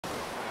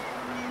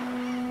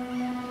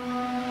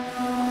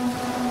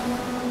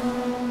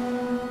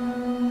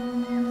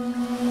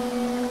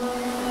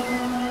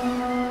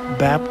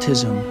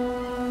baptism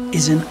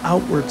is an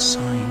outward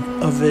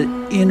sign of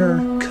an inner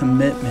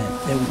commitment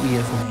that we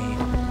have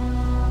made.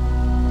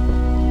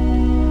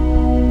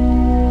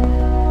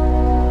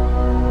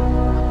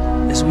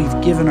 As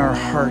we've given our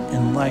heart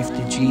and life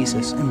to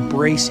Jesus,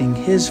 embracing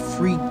His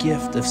free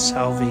gift of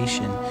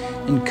salvation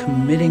and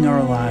committing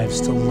our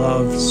lives to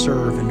love,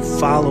 serve, and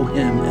follow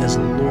Him as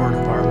Lord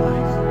of our life.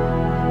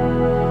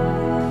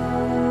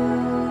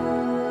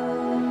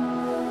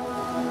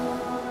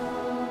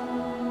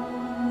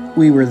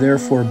 We were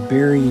therefore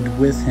buried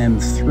with Him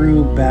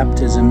through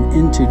baptism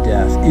into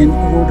death, in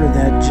order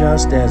that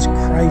just as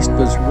Christ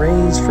was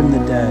raised from the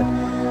dead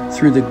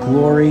through the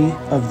glory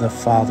of the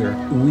Father,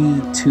 we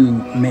too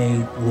may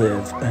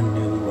live a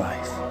new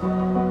life.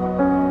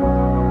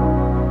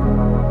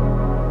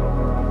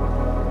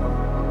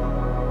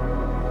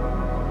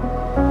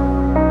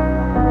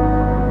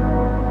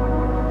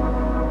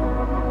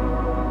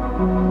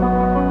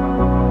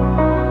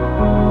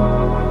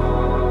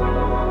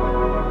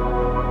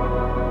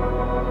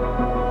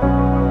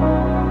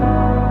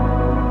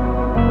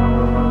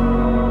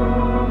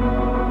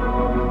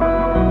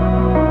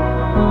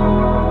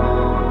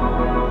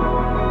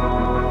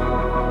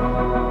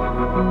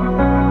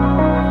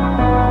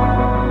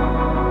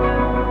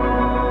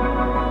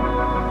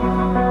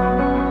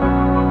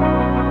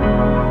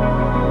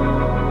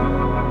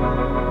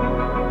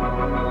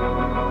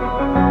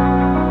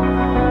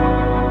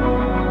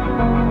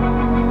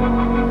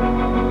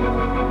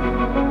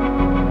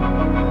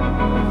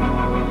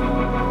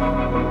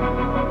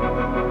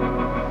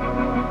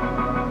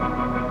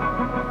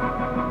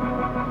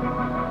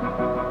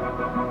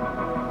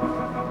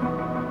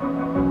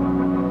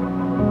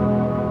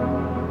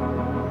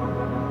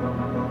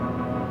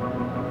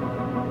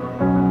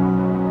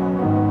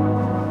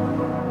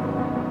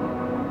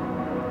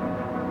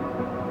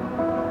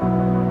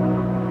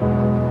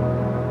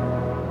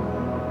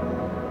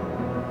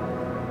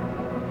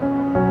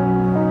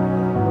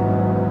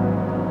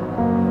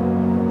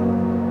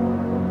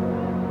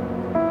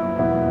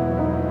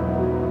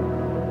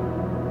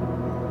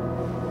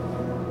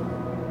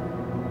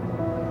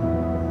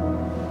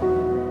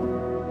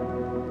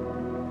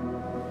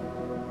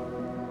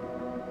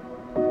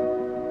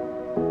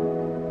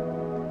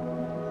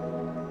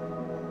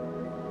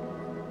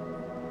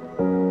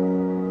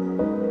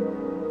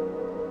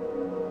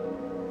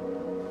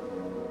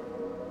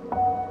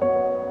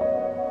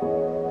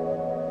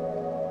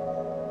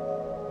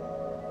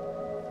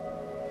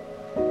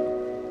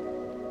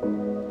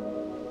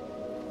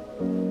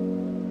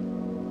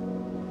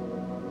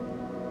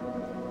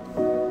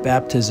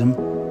 Baptism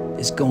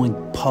is going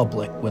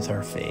public with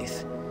our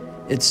faith.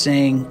 It's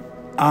saying,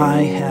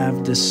 I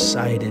have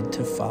decided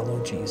to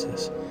follow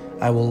Jesus.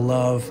 I will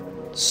love,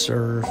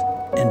 serve,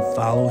 and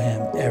follow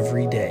Him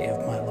every day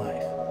of my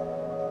life.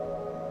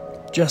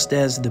 Just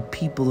as the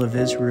people of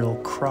Israel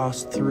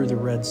crossed through the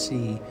Red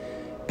Sea,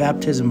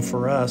 baptism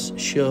for us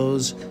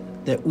shows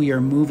that we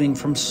are moving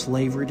from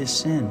slavery to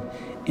sin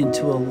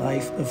into a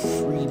life of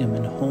freedom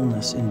and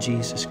wholeness in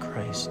Jesus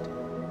Christ.